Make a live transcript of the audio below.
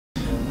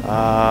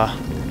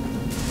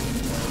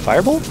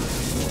Firebolt?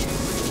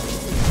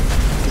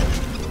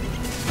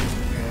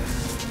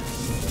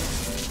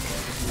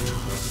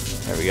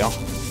 There we go.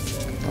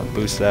 I'll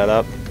boost that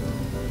up.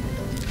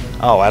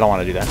 Oh, I don't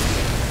want to do that.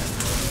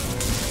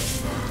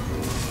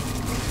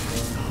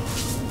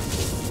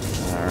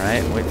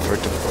 Alright, wait for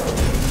it to...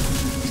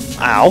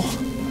 Ow!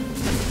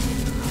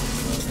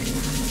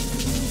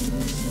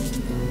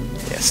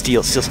 Yeah,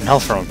 steal some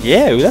health from him.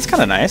 Yeah, ooh, that's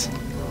kind of nice.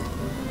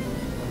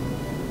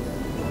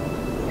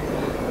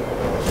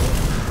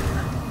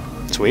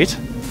 Sweet.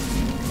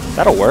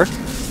 That'll work.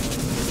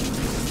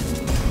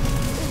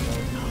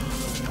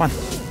 Come on.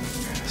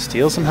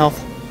 Steal some health.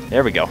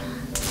 There we go.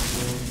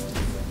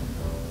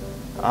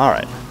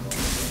 Alright.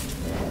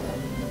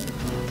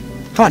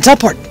 Come on,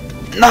 teleport!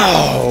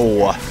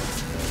 No!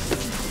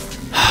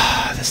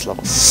 This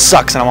level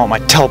sucks and I want my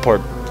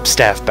teleport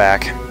staff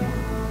back.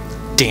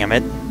 Damn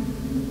it.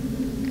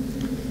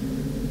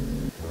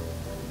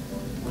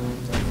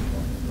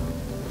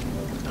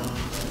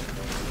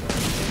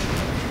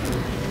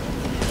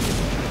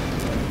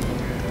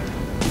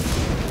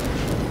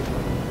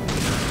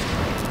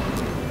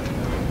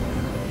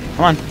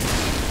 Come on.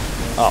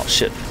 Oh,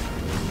 shit.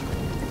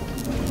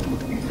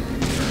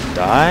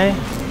 Die.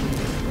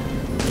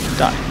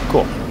 Die.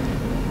 Cool.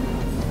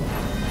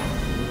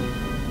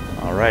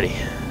 Alrighty.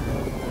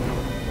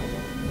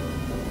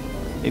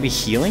 Maybe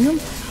healing him?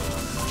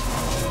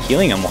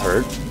 Healing him will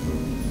hurt.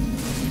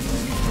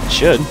 It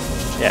should.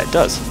 Yeah, it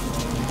does.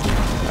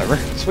 Whatever.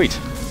 Sweet.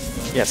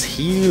 Yes,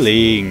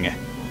 healing.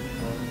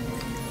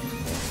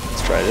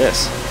 Let's try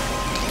this.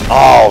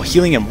 Oh,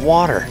 healing in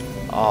water.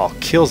 Oh,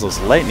 kills those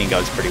lightning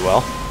bugs pretty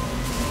well.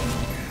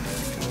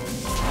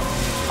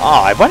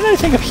 Oh, why did I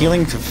think of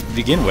healing to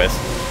begin with?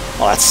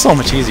 Oh, that's so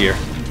much easier.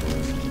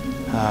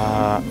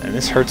 And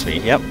this hurts me.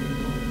 Yep.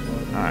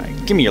 Alright,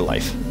 give me your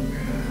life.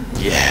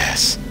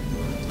 Yes.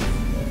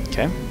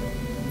 Okay.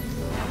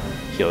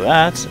 Heal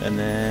that, and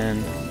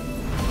then...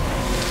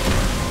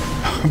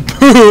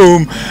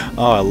 Boom!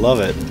 Oh, I love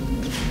it.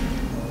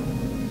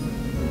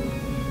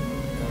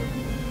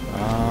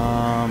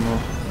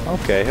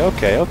 Okay.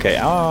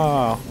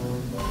 Oh.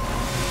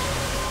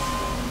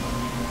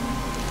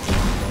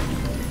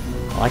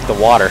 I like the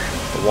water.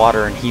 The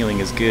water and healing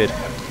is good.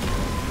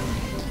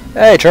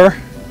 Hey, Trevor.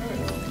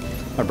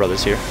 My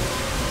brother's here.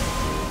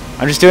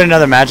 I'm just doing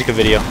another Magicka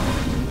video.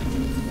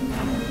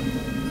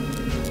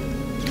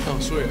 Oh,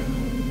 sweet.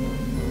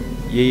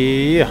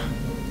 Yeah. I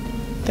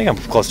think I'm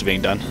close to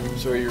being done.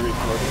 So are you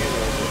recording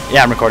it?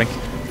 Yeah, I'm recording. The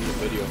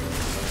video.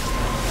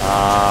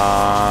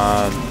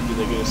 Do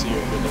they get to see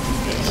your good-looking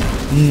face?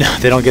 No,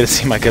 they don't get to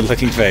see my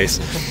good-looking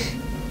face.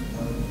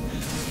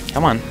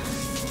 Come on.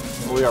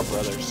 Well, we are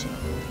brothers.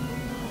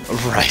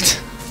 Right.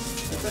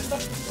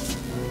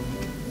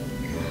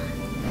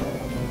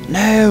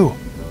 No!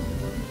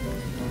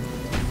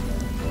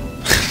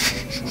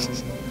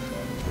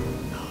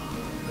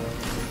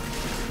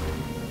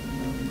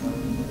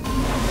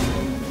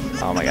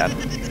 Oh my god.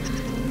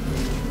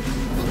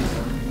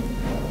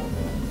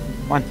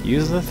 Come on,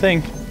 use the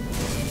thing.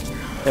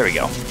 There we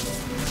go.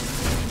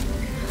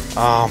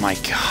 Oh my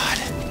god.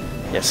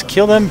 Yes,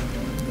 kill them.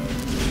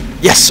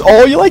 Yes!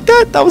 Oh, you like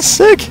that? That was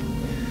sick!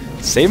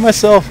 Save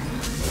myself.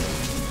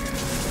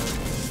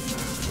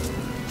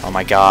 Oh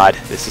my god,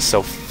 this is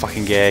so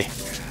fucking gay.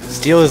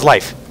 Steal his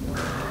life.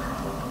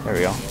 There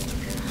we go.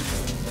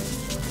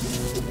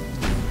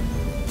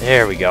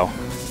 There we go.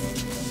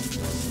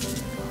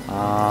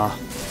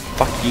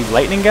 Fuck you,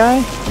 lightning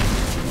guy.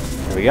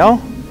 There we go.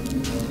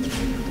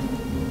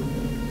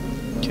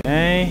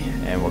 Okay,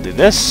 and we'll do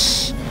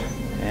this.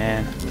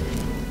 And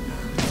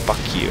fuck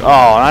you.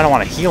 Oh, and I don't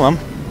want to heal him.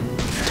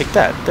 Take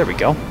that. There we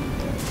go.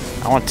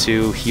 I want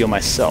to heal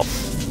myself.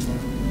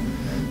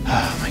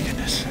 Oh my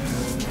goodness.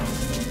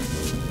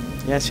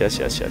 Yes.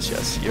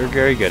 You're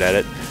very good at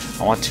it.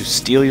 I want to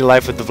steal your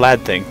life with the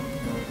Vlad thing.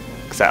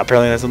 Because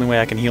apparently that's the only way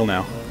I can heal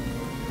now.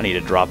 I need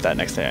to drop that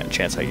next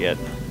chance I get.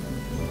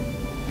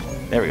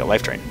 There we go,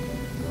 life drain.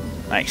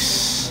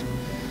 Nice.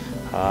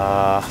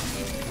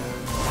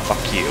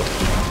 Fuck you.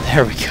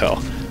 There we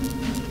go.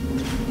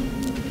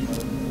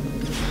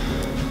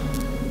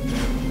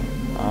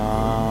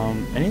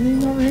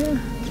 Anything over here?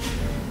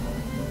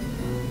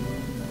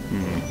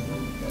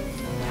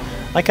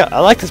 I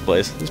like this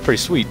place. It's pretty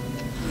sweet. I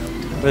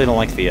really don't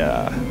like the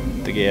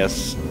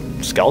gay-ass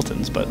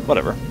skeletons, but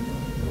whatever.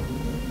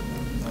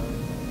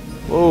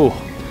 Whoa.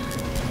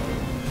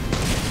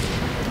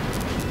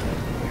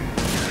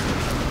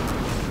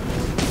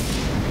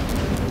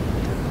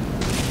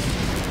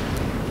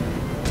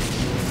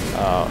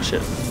 Oh,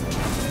 shit.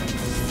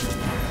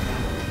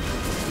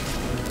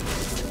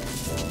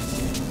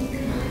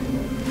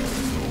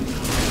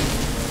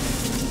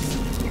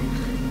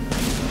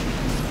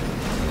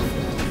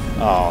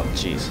 Oh,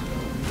 jeez.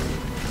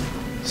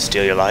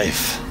 Steal your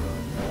life.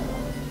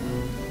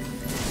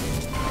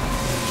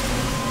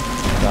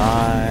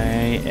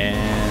 Die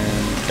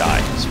and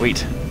die.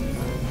 Sweet.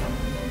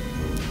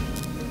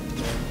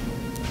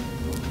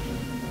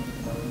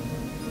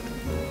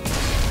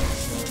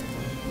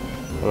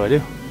 What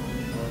do?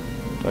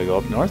 Do I go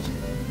up north?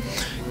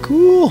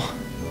 Cool!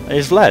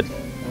 There's Vlad.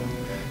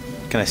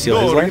 Can I steal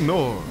his life?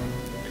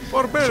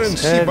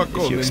 Head,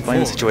 if you explain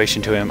the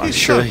situation to him, I'm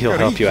sure he'll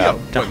help you out.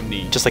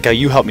 Just like how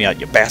you helped me out,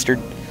 you bastard.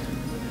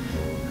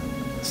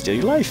 Steal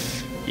your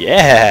life.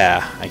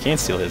 Yeah! I can't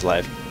steal his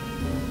life.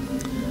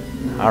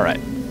 Alright.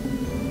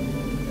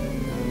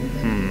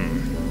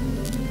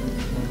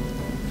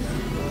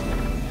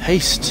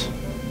 Haste.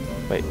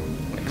 Wait,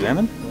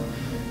 examine?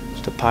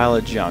 Just a pile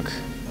of junk.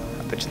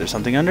 I bet you there's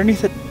something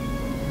underneath it.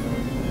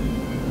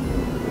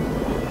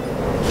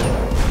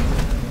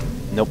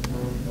 Nope.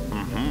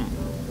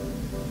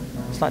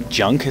 It's not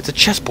junk, it's a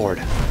chessboard.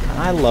 And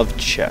I love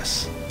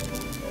chess.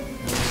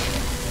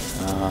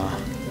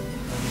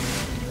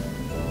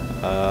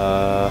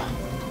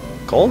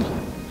 Gold?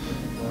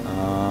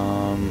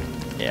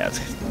 Yeah, it's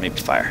maybe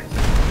fire.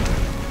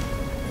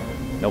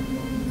 Nope.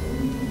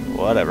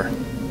 Whatever.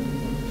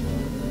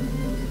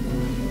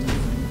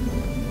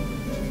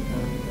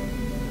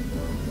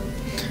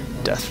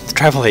 Death.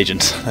 Travel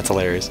agent. That's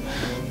hilarious.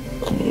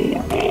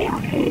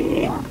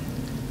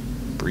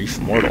 Brief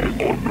mortal.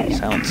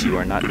 Silence, you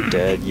are not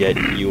dead, yet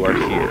you are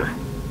here.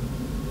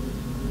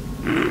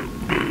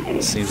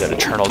 It seems that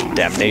eternal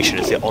damnation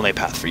is the only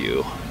path for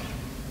you.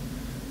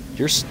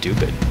 You're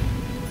stupid.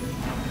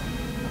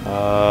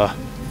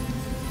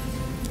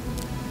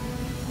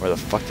 Where the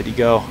fuck did he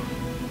go?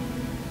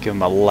 Give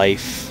him a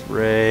life,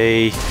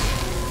 Ray.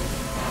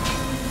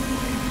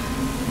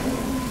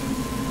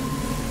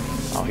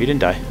 Oh, he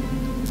didn't die.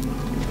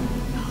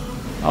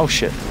 Oh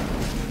shit.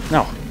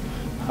 No.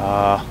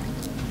 Oh!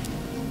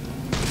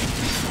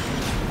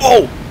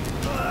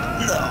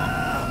 No.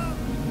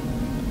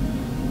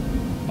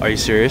 Are you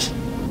serious?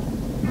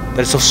 That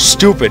is so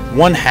stupid.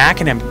 One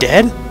hack and I'm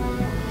dead?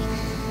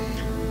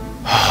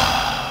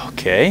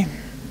 Okay.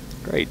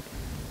 Great.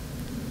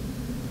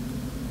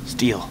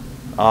 Steal.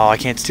 Oh, I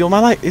can't steal my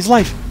life. His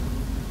life.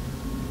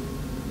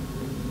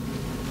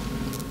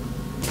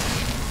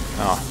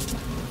 Oh.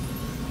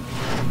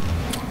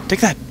 Take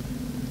that.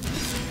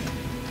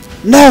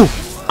 No!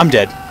 I'm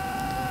dead.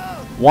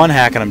 One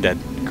hack and I'm dead.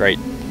 Great.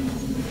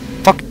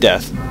 Fuck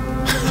death.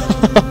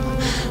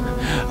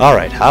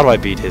 Alright, how do I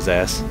beat his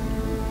ass?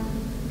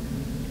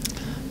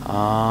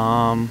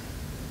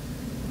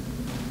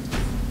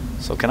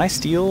 So can I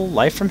steal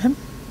life from him?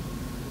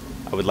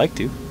 I would like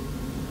to.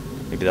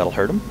 Maybe that'll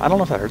hurt him? I don't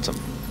know if that hurts him.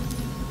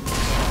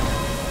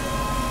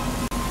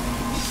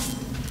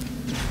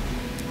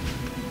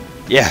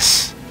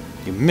 Yes!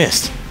 You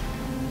missed!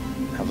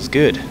 That was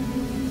good.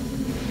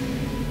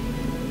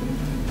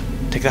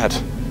 Take that.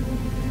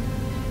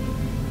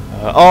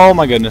 Oh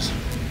my goodness.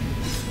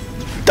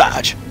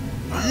 Dodge!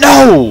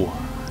 No!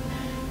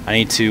 I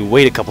need to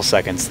wait a couple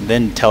seconds,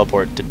 then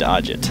teleport to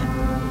dodge it.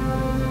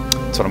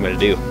 That's what I'm going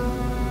to do.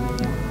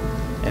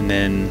 And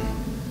then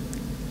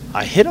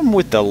I hit him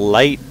with the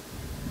light,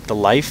 the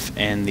life,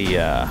 and the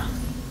oh.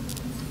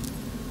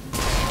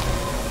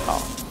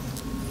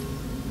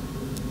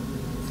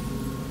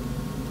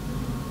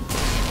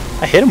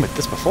 I hit him with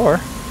this before.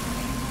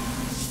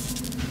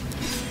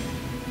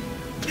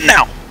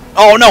 Now!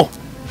 Oh no!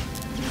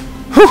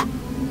 Whew!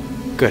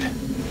 Good.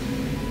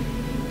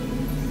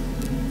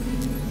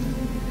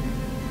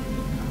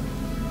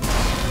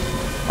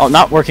 Oh,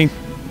 not working.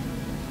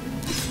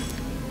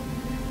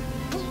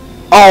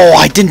 Oh,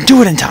 I didn't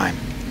do it in time.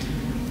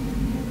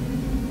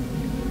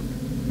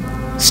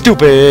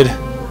 Stupid.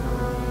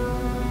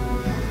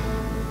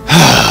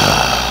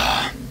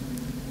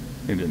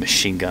 Maybe the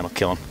machine gun will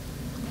kill him.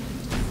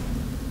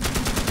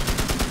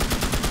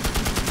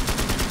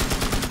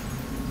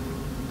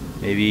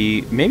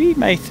 Maybe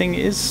my thing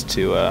is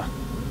to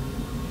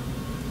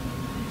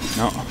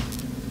no.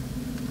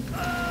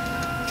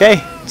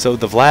 Okay, so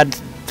the Vlad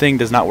thing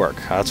does not work.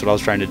 That's what I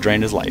was trying to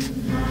drain his life.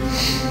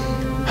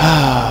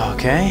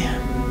 Okay.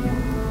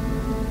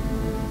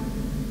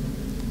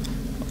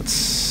 Let's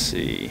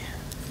see.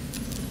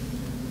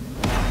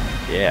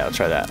 Yeah, let's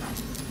try that.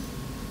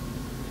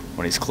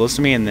 When he's close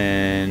to me, and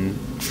then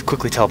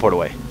quickly teleport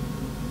away.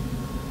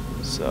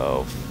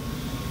 So,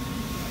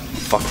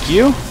 fuck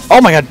you.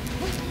 Oh my god.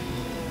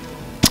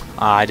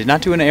 I did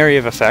not do an area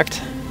of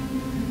effect.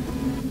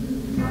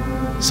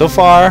 So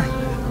far,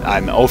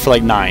 I'm 0 for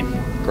like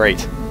 9.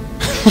 Great.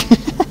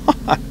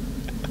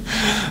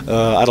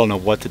 I don't know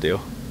what to do.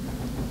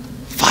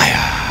 Fire!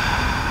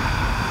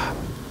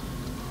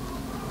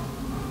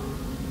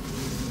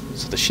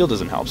 So the shield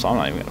doesn't help, so I'm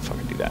not even gonna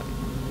fucking do that.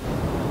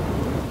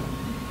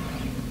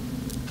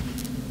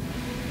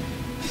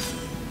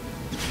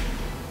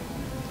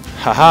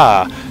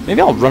 Haha!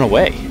 Maybe I'll run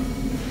away.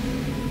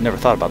 Never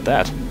thought about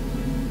that.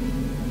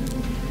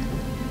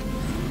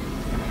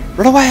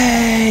 Run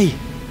away!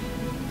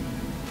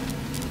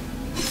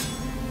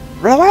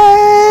 Run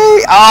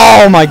away!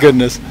 Oh my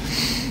goodness!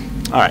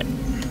 Alright.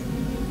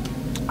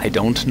 I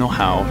don't know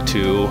how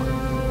to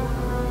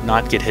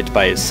not get hit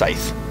by his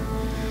scythe.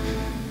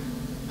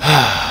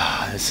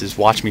 This is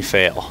watch me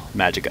fail,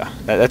 Magicka.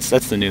 That's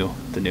the new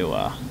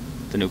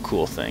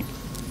cool thing.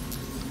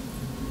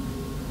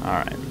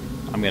 Alright.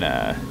 I'm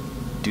gonna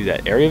do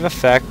that area of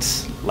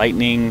effect,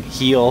 lightning,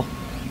 heal.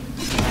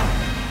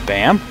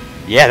 Bam.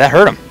 Yeah, that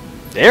hurt him.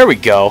 There we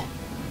go.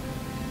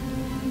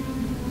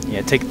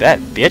 Yeah, take that,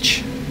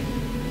 bitch.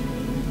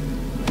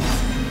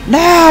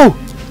 No!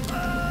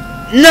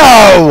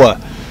 No!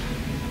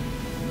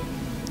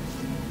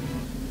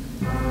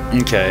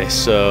 Okay,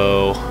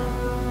 so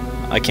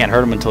I can't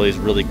hurt him until he's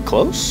really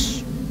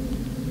close.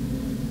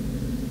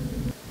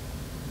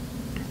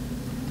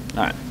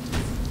 Alright.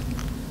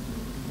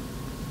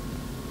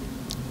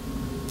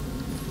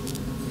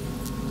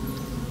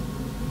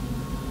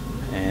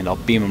 And I'll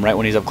beam him right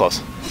when he's up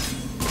close.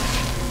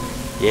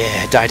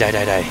 Yeah, die, die,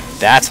 die, die.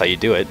 That's how you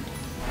do it.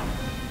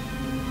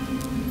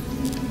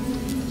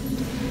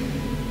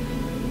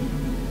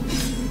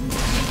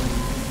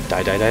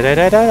 Die, die, die, die,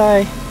 die, die,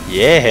 die.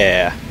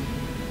 Yeah.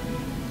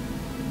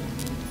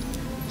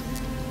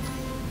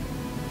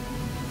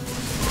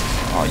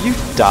 Oh, you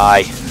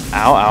die.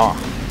 Ow, ow.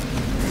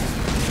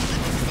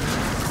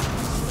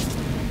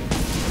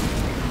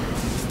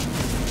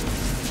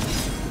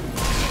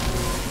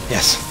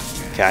 Yes.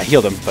 Okay, I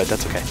healed him, but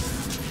that's okay.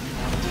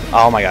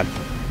 Oh my god.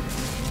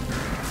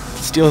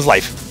 Steal his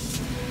life.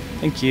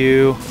 Thank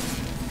you.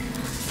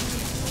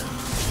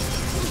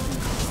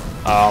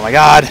 Oh my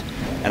god.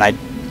 And I...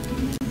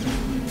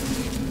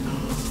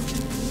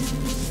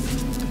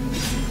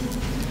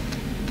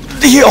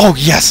 Oh,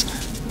 yes!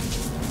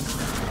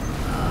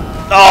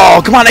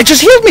 Oh, come on, it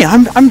just healed me!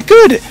 I'm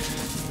good!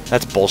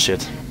 That's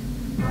bullshit.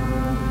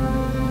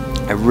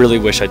 I really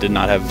wish I did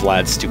not have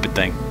Vlad's stupid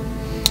thing.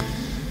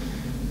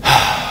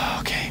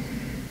 Okay.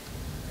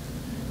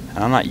 And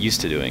I'm not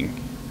used to doing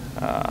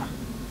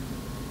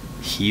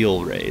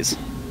heal rays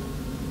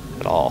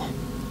at all.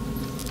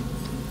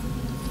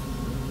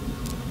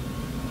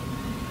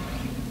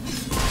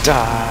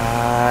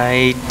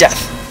 Die!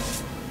 Death!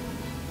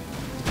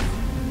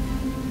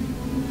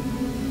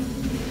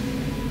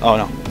 Oh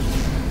no.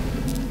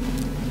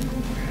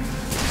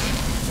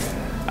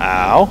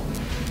 Ow.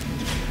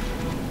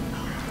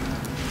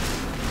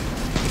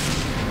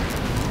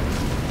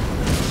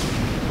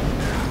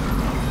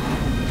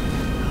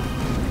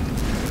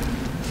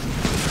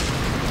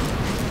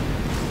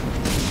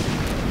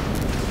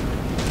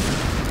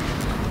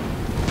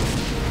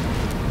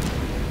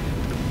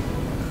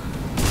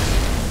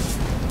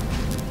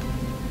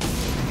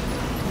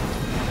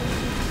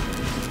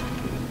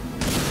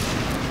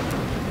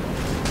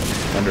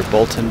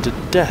 Thunderbolt him to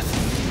death.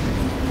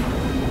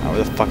 Oh,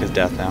 where the fuck is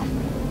Death now?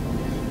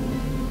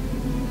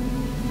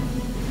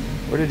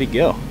 Where did he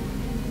go?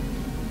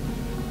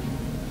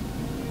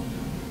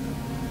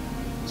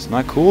 It's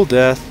not cool,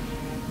 Death.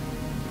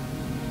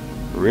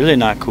 Really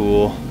not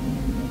cool.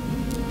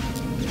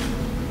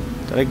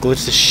 Did I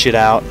glitch this shit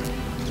out?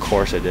 Of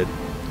course I did.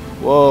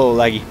 Whoa,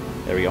 laggy.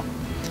 There we go.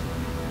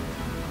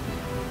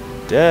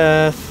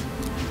 Death.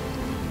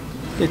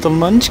 Little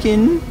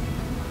munchkin.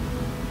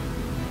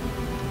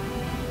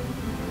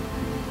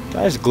 Did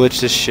I just glitch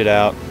this shit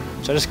out?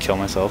 Should I just kill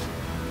myself?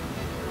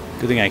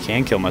 Good thing I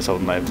can kill myself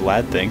with my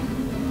Vlad thing.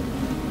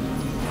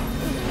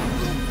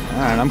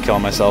 Alright, I'm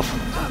killing myself.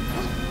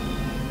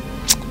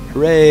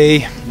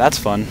 Hooray! That's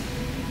fun.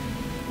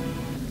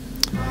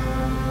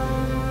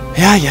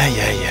 Yeah.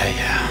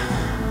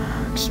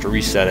 Just to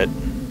reset it.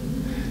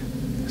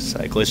 So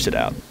I glitched it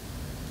out.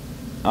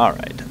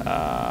 Alright,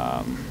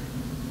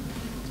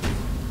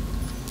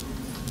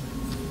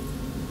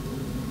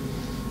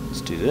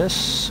 let's do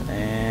this,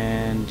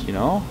 and, you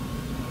know,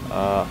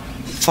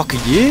 fuck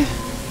yeah!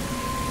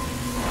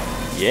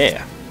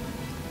 Yeah!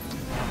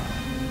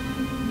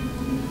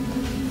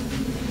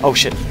 Oh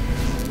shit.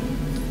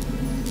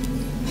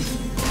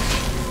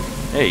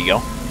 There you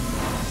go.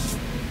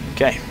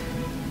 Okay.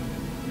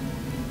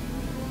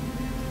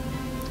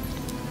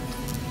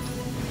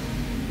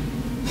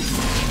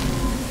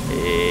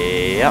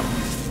 Yep.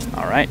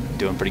 Alright,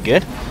 doing pretty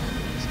good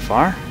so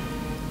far.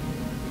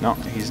 No,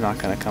 he's not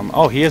gonna come.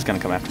 Oh, he is gonna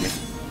come after me.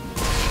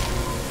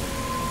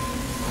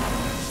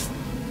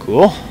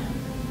 Cool.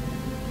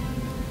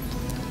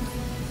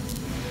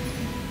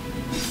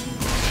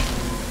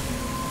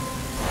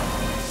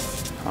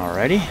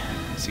 Alrighty.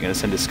 Is he gonna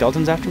send his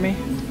skeletons after me?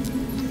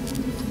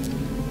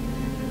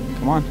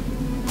 Come on.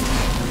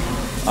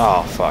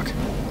 Oh, fuck.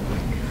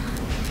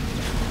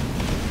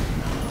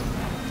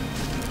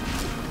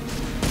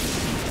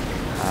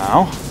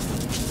 Ow.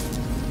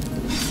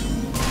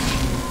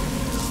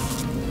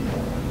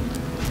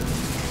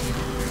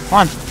 Come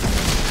on.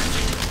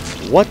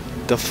 What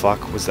the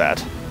fuck was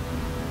that?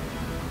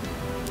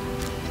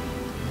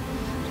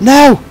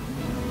 No!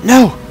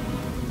 No!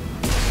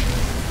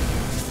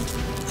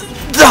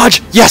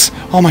 Dodge! Yes!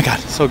 Oh my god,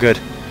 so good.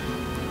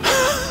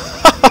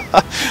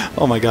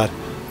 Oh my god.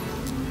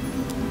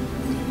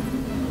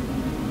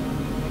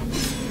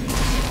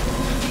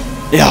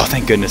 Yeah, oh,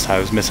 thank goodness I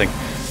was missing.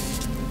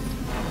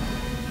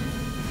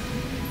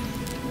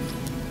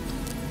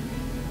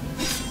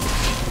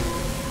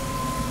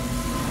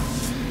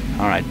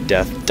 Alright,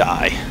 Death,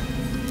 die.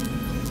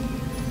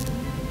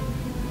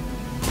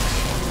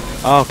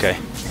 Okay.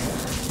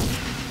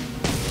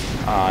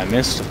 I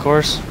missed, of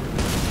course.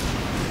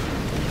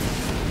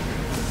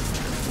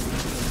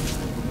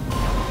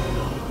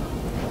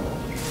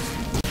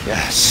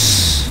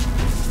 Yes.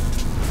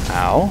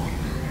 Ow.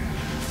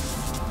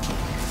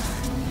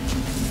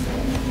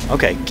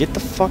 Okay, get the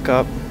fuck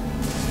up.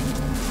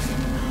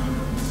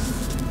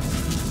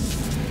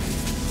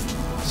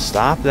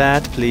 Stop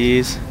that,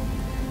 please.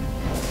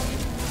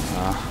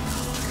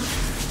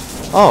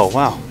 Oh,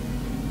 wow.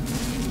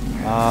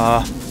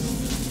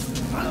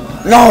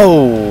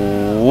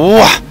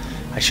 No!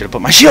 I should have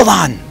put my shield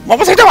on! What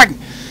was I doing?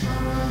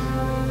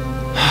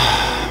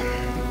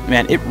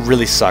 Man, it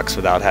really sucks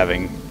without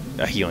having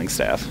a healing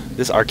staff.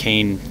 This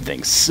arcane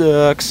thing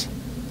sucks.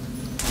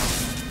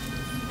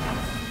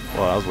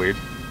 Well, that was weird.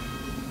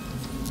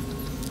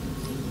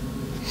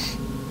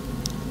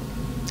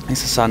 At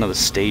least I saw another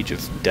stage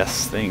of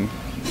Death's thing.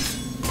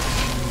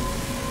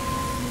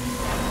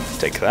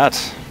 Take that.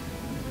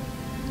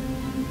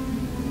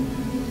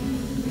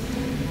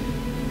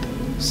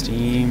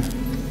 Steam.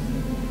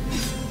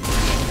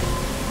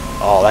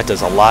 Oh, that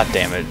does a lot of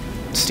damage.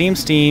 Steam,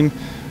 steam.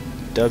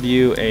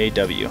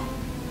 W-A-W.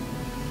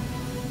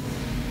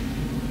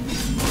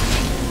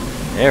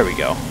 There we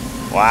go.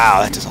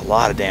 Wow, that does a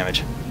lot of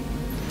damage.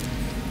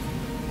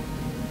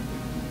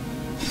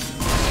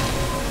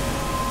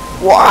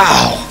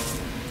 Wow!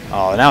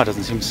 Oh, now it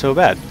doesn't seem so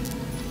bad.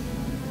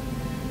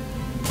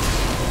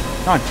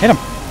 Come on, hit him.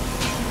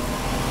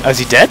 Oh, is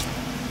he dead?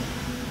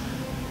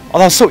 Oh,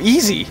 that was so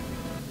easy.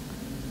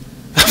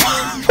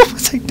 What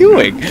was I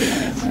doing?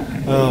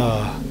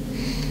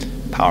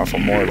 Powerful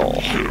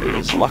mortal.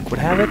 As luck would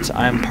have it,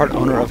 I am part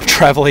owner of a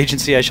travel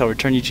agency. I shall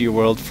return you to your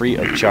world free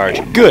of charge.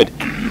 Good!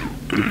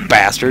 You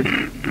bastard.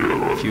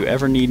 If you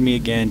ever need me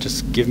again,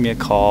 just give me a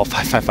call.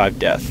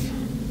 555-DEATH.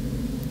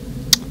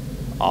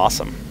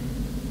 Awesome.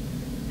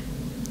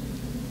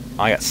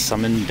 I got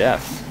summoned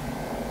death.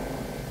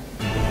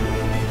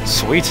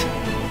 Sweet.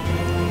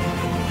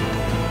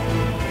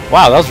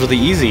 Wow, that was really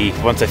easy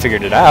once I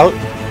figured it out.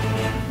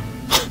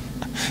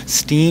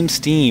 Steam,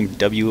 steam,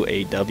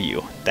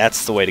 W-A-W.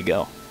 That's the way to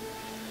go.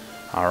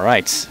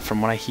 Alright,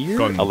 from what I hear,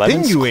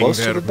 11's close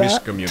to the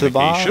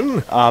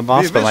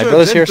boss, but my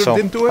brother's here, so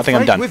I think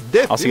I'm done.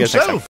 I'll see you guys next time.